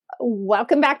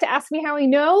welcome back to Ask Me How I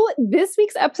Know. This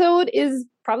week's episode is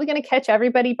probably going to catch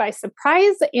everybody by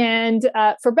surprise and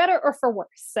for better or for worse.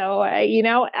 So, I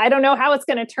don't know how it's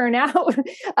going to turn out,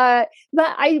 but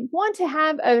I want to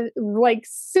have a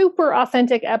super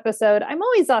authentic episode. I'm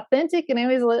always authentic and I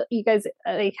always let you guys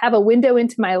have a window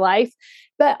into my life.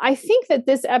 But I think that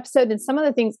this episode and some of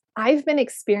the things I've been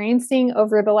experiencing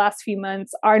over the last few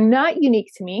months are not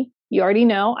unique to me. You already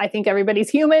know, I think everybody's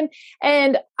human.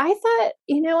 And I thought,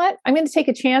 you know what? I'm going to take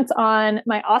a chance on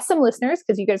my awesome listeners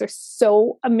because you guys are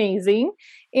so amazing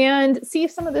and see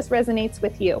if some of this resonates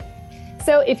with you.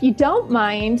 So if you don't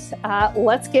mind,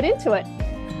 let's get into it.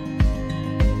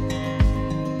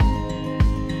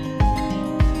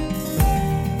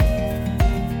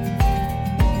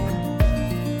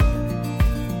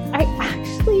 I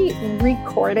actually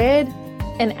recorded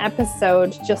an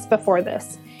episode just before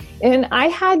this. And I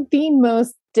had the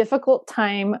most difficult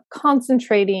time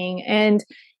concentrating and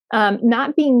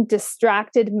not being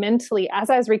distracted mentally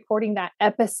as I was recording that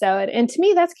episode. And to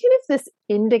me, that's kind of this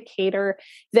indicator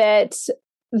that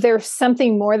there's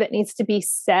something more that needs to be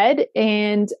said.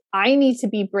 And I need to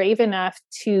be brave enough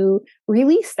to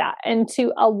release that and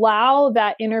to allow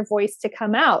that inner voice to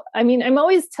come out. I mean, I'm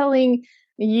always telling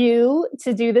you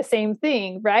to do the same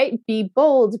thing, right? Be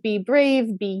bold, be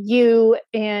brave, be you.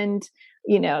 And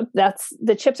that's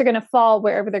the chips are going to fall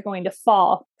wherever they're going to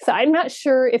fall. So I'm not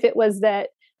sure if it was that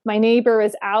my neighbor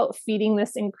was out feeding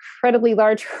this incredibly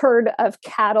large herd of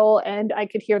cattle and I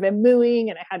could hear them mooing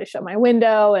and I had to shut my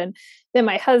window. And then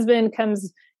my husband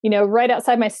comes, right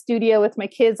outside my studio with my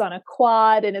kids on a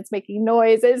quad and it's making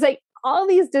noise. It's like all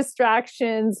these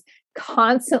distractions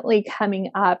constantly coming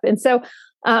up. And so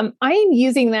I am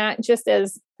using that just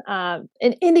as an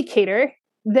indicator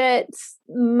that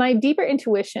my deeper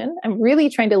intuition, I'm really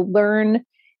trying to learn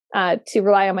to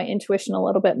rely on my intuition a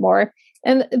little bit more.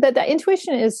 And that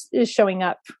intuition is showing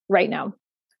up right now.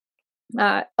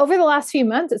 Over the last few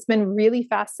months, it's been really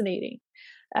fascinating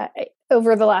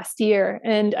over the last year.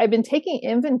 And I've been taking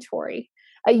inventory.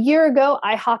 A year ago,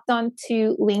 I hopped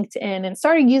onto LinkedIn and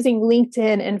started using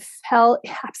LinkedIn and fell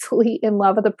absolutely in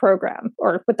love with the program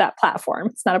or with that platform.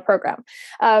 It's not a program.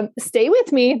 Stay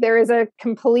with me. There is a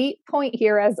complete point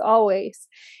here as always.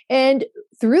 And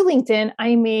through LinkedIn,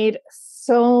 I made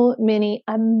so many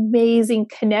amazing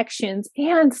connections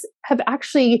and have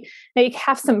actually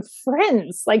have some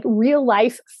friends, like real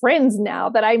life friends now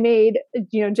that I made,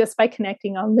 just by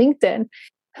connecting on LinkedIn.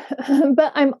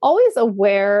 But I'm always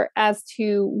aware as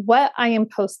to what I am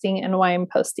posting and why I'm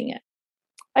posting it.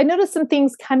 I noticed some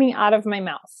things coming out of my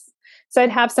mouth. So I'd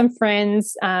have some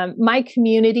friends. My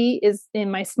community is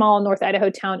in my small North Idaho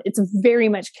town. It's very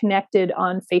much connected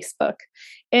on Facebook.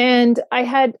 And I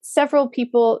had several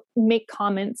people make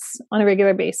comments on a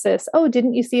regular basis. Oh,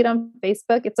 didn't you see it on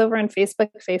Facebook? It's over on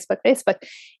Facebook.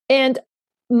 And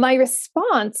my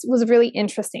response was really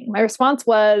interesting. My response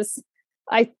was,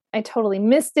 I totally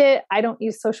missed it. I don't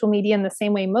use social media in the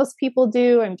same way most people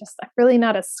do. I'm really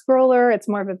not a scroller. It's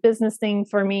more of a business thing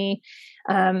for me.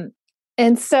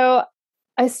 And so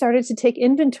I started to take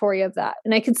inventory of that.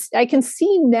 And I can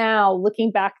see now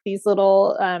looking back these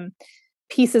little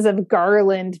pieces of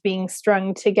garland being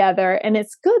strung together. And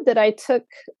it's good that I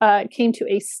came to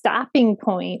a stopping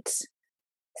point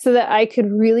so that I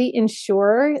could really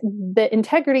ensure the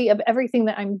integrity of everything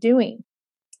that I'm doing.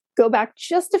 Go back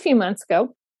just a few months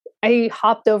ago, I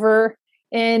hopped over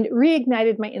and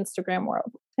reignited my Instagram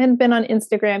world and been on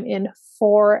Instagram in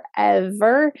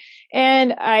forever.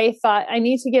 And I thought, I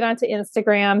need to get onto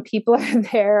Instagram. People are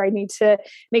there. I need to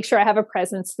make sure I have a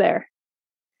presence there.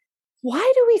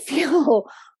 Why do we feel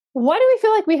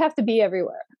like we have to be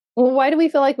everywhere? Why do we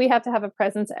feel like we have to have a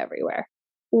presence everywhere?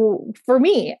 For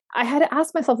me, I had to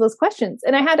ask myself those questions.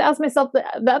 And I had to ask myself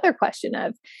the other question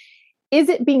of, is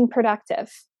it being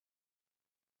productive?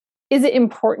 Is it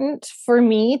important for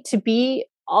me to be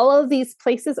all of these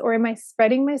places, or am I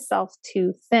spreading myself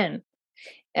too thin?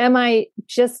 Am I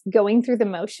just going through the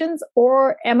motions,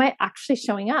 or am I actually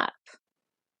showing up?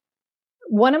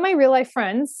 One of my real life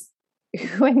friends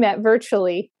who I met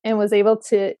virtually and was able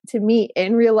to meet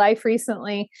in real life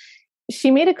recently, she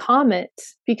made a comment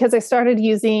because I started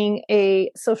using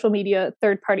a social media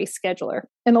third-party scheduler.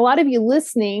 And a lot of you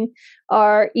listening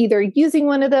are either using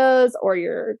one of those or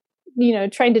you're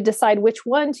trying to decide which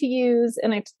one to use.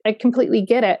 And I completely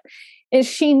get it. And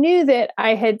she knew that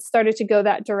I had started to go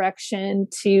that direction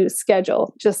to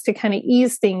schedule, just to kind of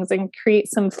ease things and create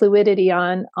some fluidity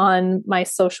on my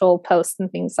social posts and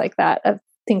things like that,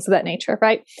 things of that nature,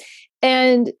 right?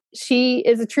 And she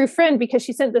is a true friend because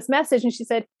she sent this message and she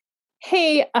said,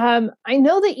 Hey, I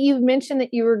know that you mentioned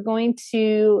that you were going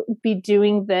to be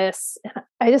doing this.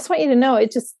 I just want you to know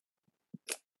it just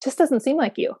doesn't seem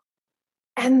like you.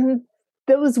 And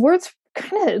those words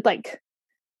kind of like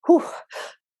whew,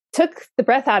 took the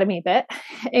breath out of me a bit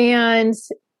and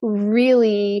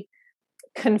really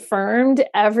confirmed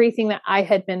everything that I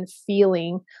had been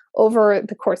feeling over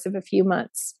the course of a few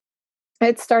months.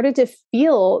 It started to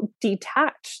feel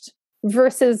detached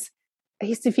versus I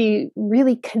used to be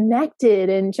really connected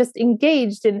and just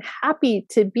engaged and happy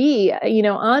to be,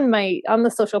 on the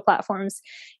social platforms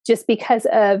just because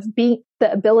of being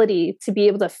the ability to be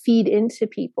able to feed into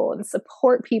people and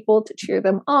support people, to cheer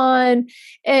them on.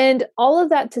 And all of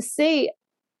that to say,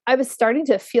 I was starting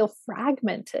to feel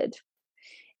fragmented.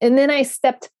 And then I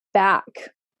stepped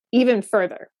back even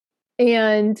further.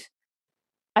 And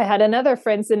I had another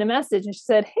friend send a message and she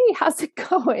said, "Hey, how's it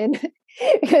going?"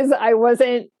 Because I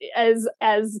wasn't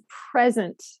as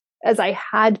present as I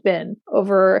had been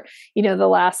over, the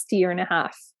last year and a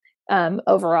half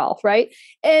overall, right?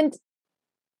 And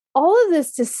all of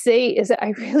this to say is that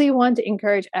I really want to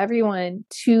encourage everyone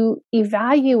to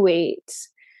evaluate,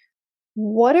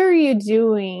 what are you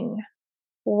doing?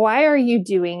 Why are you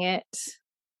doing it?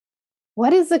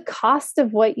 What is the cost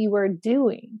of what you are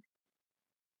doing?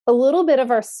 A little bit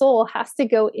of our soul has to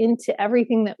go into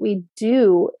everything that we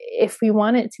do if we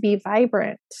want it to be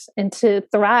vibrant and to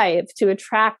thrive, to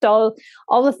attract all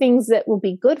the things that will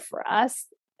be good for us.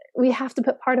 We have to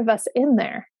put part of us in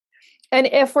there. And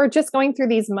if we're just going through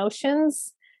these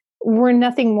motions, we're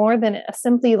nothing more than a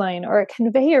assembly line or a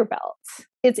conveyor belt.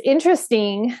 It's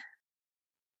interesting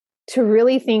to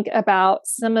really think about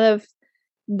some of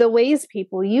the ways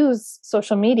people use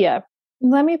social media.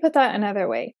 Let me put that another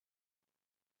way.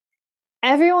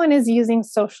 Everyone is using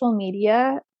social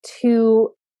media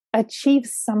to achieve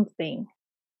something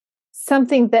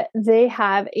that they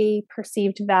have a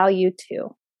perceived value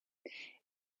to.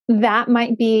 That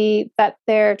might be that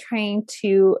they're trying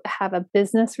to have a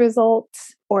business result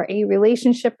or a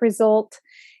relationship result.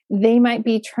 They might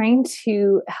be trying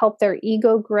to help their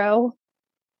ego grow.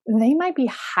 They might be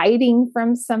hiding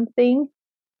from something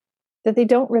that they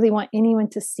don't really want anyone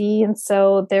to see. And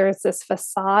so there's this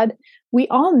facade. We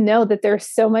all know that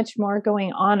there's so much more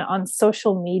going on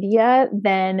social media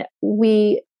than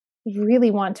we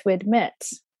really want to admit.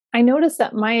 I noticed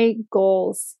that my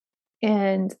goals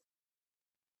and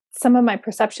some of my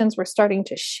perceptions were starting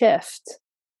to shift.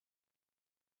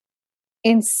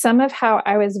 And some of how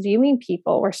I was viewing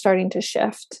people were starting to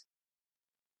shift.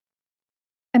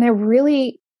 And I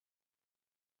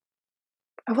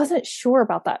wasn't sure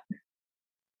about that.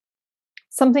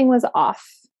 Something was off.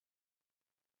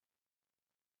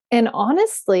 And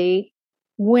honestly,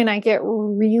 when I get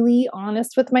really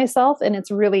honest with myself, and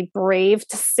it's really brave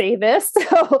to say this,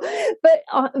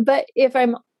 but if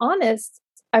I'm honest,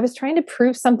 I was trying to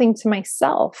prove something to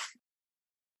myself.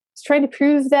 I was trying to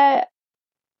prove that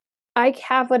I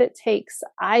have what it takes.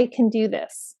 I can do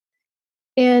this.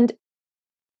 And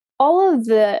all of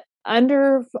the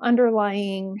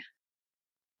underlying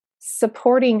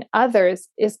supporting others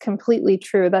is completely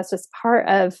true. That's just part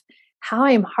of how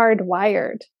I'm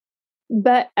hardwired.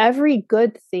 But every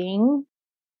good thing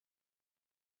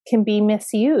can be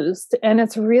misused. And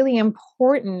it's really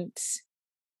important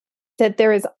that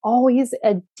there is always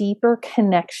a deeper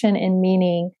connection and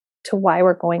meaning to why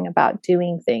we're going about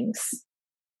doing things.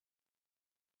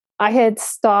 I had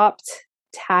stopped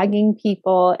tagging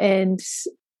people and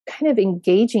kind of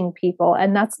engaging people,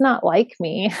 and that's not like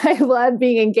me. I love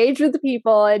being engaged with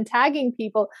people and tagging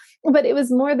people, but it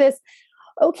was more this,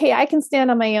 okay, I can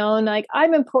stand on my own. Like,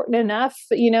 I'm important enough,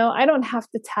 I don't have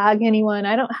to tag anyone.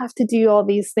 I don't have to do all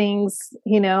these things.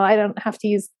 I don't have to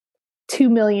use 2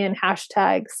 million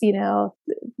hashtags.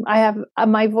 I have,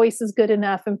 my voice is good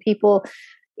enough and people,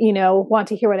 want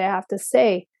to hear what I have to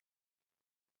say.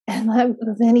 And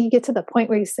then you get to the point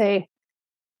where you say,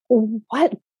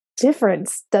 what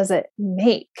difference does it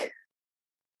make?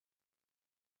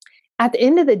 At the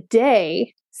end of the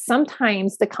day,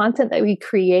 sometimes the content that we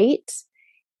create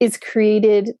is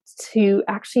created to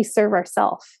actually serve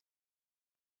ourselves,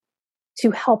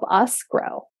 to help us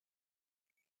grow.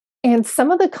 And some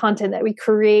of the content that we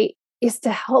create is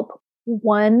to help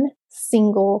one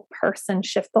single person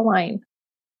shift the line.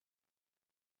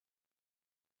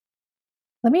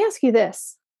 Let me ask you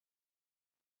this.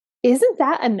 Isn't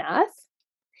that enough?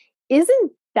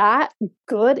 Isn't that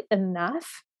good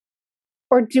enough?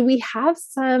 Or do we have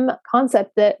some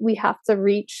concept that we have to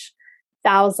reach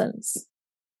thousands?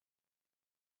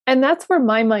 And that's where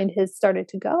my mind has started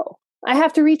to go. I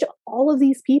have to reach all of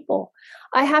these people.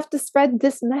 I have to spread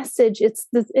this message.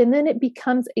 And then it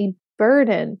becomes a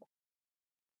burden.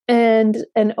 and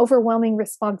an overwhelming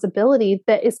responsibility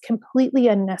that is completely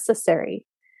unnecessary.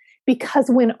 Because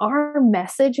when our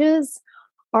messages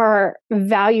are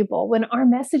valuable, when our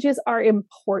messages are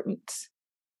important,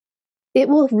 it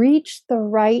will reach the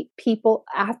right people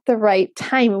at the right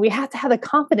time. And we have to have the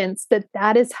confidence that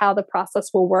that is how the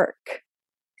process will work.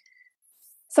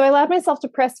 So I allowed myself to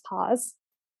press pause.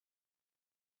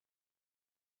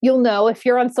 You'll know if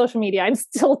you're on social media, I'm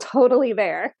still totally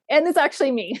there. And it's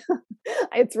actually me.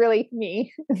 It's really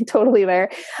me, totally there.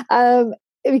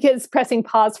 Because pressing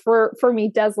pause for me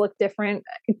does look different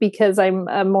because I'm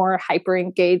a more hyper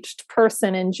engaged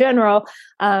person in general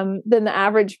than the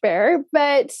average bear.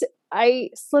 But I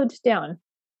slowed down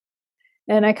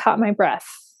and I caught my breath.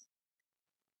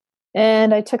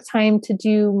 And I took time to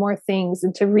do more things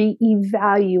and to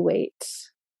reevaluate.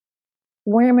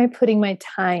 Where am I putting my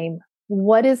time?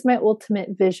 What is my ultimate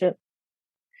vision?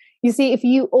 You see, if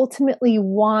you ultimately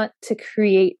want to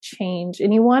create change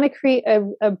and you want to create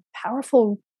a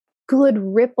powerful, good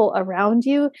ripple around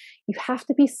you, you have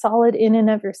to be solid in and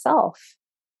of yourself.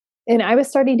 And I was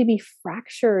starting to be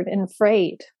fractured and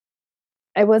frayed.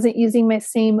 I wasn't using my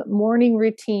same morning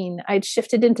routine. I'd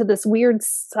shifted into this weird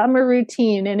summer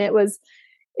routine, and it was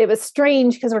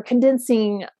strange because we're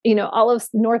condensing, all of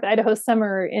North Idaho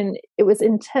summer, and it was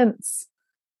intense.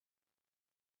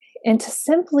 And to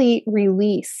simply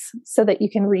release so that you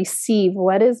can receive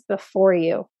what is before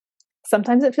you.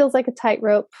 Sometimes it feels like a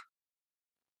tightrope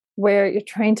where you're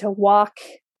trying to walk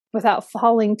without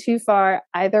falling too far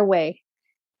either way.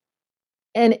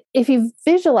 And if you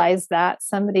visualize that,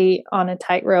 somebody on a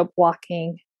tightrope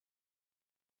walking,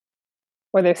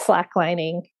 or they're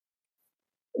slacklining,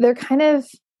 they're kind of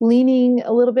leaning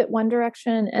a little bit one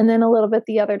direction and then a little bit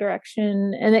the other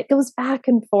direction. And it goes back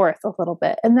and forth a little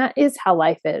bit. And that is how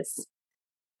life is.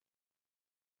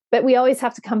 But we always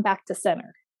have to come back to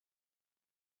center.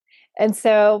 And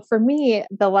so for me,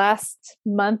 the last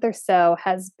month or so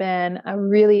has been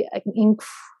an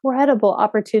incredible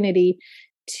opportunity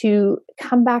to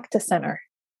come back to center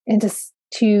and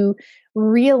to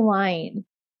realign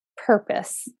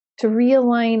purpose, to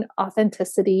realign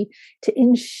authenticity, to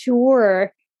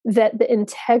ensure that the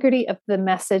integrity of the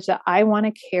message that I want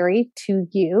to carry to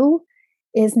you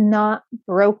is not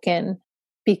broken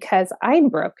because I'm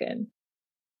broken.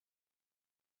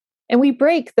 And we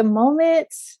break the moment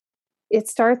it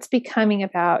starts becoming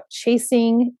about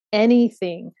chasing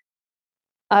anything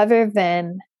other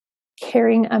than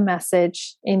carrying a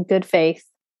message in good faith.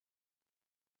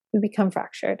 We become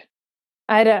fractured.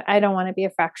 I don't want to be a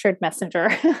fractured messenger.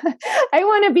 I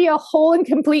want to be a whole and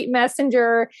complete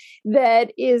messenger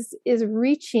that is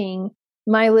reaching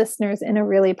my listeners in a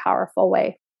really powerful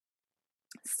way.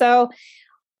 So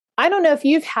I don't know if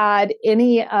you've had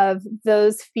any of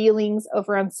those feelings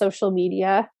over on social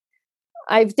media.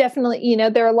 I've definitely,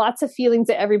 there are lots of feelings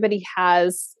that everybody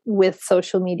has with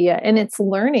social media, and it's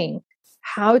learning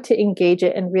how to engage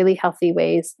it in really healthy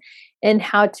ways and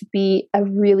how to be a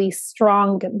really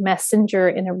strong messenger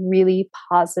in a really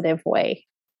positive way.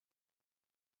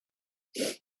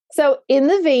 So in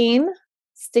the vein,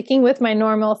 sticking with my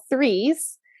normal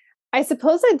threes, I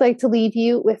suppose I'd like to leave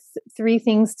you with 3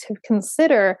 things to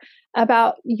consider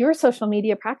about your social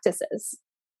media practices.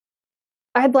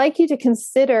 I'd like you to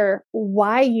consider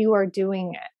why you are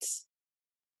doing it.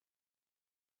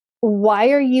 Why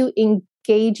are you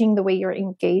engaging the way you're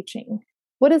engaging?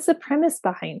 What is the premise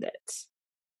behind it?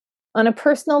 On a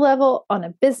personal level, on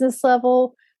a business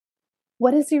level,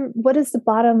 what is the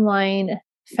bottom line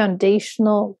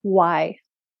foundational why?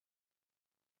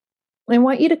 I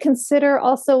want you to consider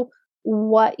also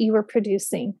what you are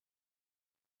producing.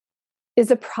 Is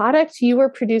a product you are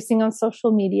producing on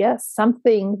social media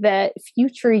something that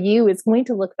future you is going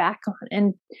to look back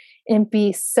on and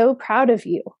be so proud of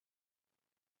you?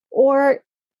 Or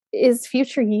is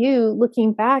future you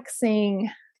looking back saying,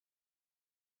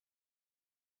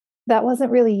 that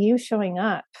wasn't really you showing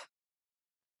up?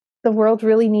 The world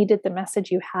really needed the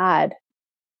message you had.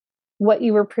 What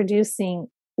you were producing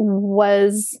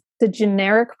was the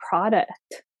generic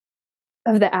product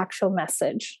of the actual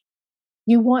message.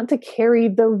 You want to carry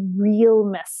the real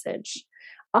message,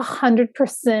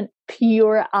 100%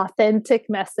 pure, authentic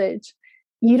message.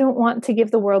 You don't want to give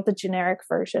the world the generic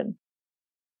version.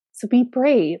 So be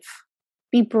brave.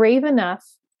 Be brave enough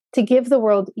to give the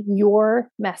world your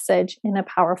message in a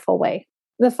powerful way.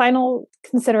 The final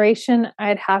consideration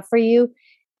I'd have for you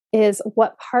is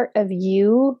what part of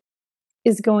you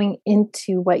is going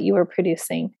into what you are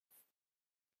producing.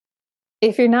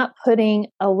 If you're not putting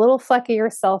a little fleck of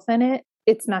yourself in it,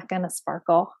 it's not going to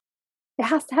sparkle. It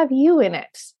has to have you in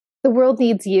it. The world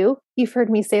needs you. You've heard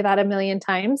me say that a million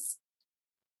times.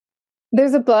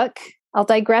 There's a book, I'll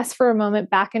digress for a moment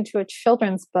back into a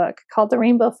children's book called The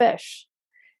Rainbow Fish.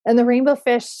 And the rainbow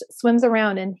fish swims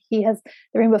around, and the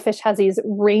rainbow fish has these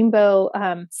rainbow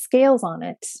scales on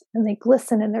it, and they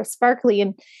glisten and they're sparkly,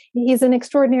 and he's an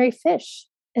extraordinary fish.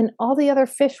 And all the other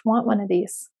fish want one of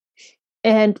these.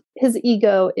 And his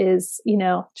ego is,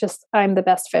 just I'm the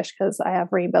best fish because I have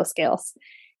rainbow scales.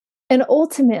 And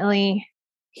ultimately,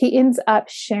 he ends up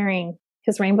sharing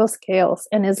his rainbow scales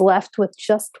and is left with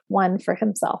just one for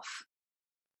himself.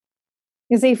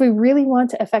 Because if we really want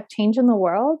to affect change in the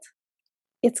world,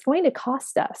 it's going to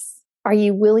cost us. Are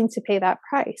you willing to pay that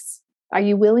price? Are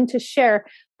you willing to share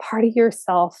part of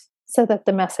yourself so that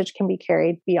the message can be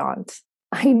carried beyond?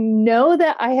 I know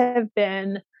that I have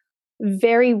been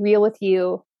very real with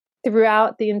you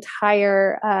throughout the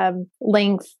entire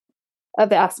length of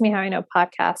the Ask Me How I Know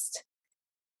podcast.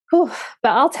 Whew, but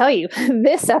I'll tell you,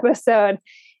 this episode,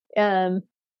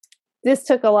 this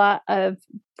took a lot of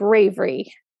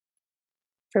bravery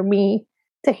for me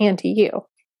to hand to you.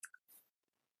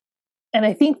 And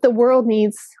I think the world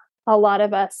needs a lot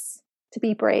of us to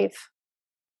be brave.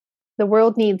 The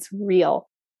world needs real,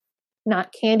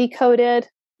 not candy-coated,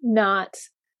 not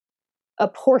a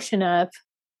portion of,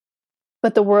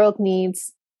 but the world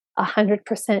needs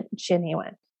 100%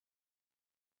 genuine.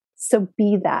 So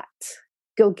be that.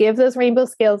 Go give those rainbow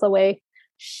scales away.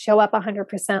 Show up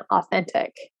 100%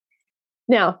 authentic.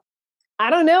 Now, I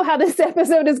don't know how this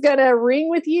episode is going to ring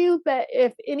with you, but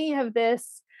if any of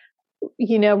this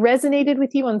resonated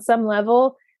with you on some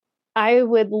level, I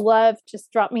would love,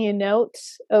 just drop me a note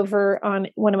over on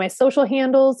one of my social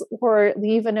handles or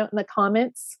leave a note in the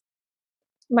comments.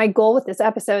 My goal with this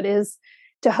episode is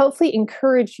to hopefully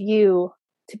encourage you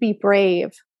to be brave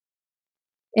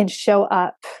and show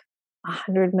up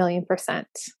 100,000,000%.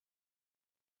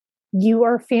 You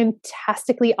are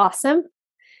fantastically awesome.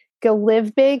 Go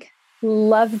live big,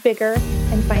 love bigger,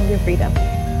 and find your freedom.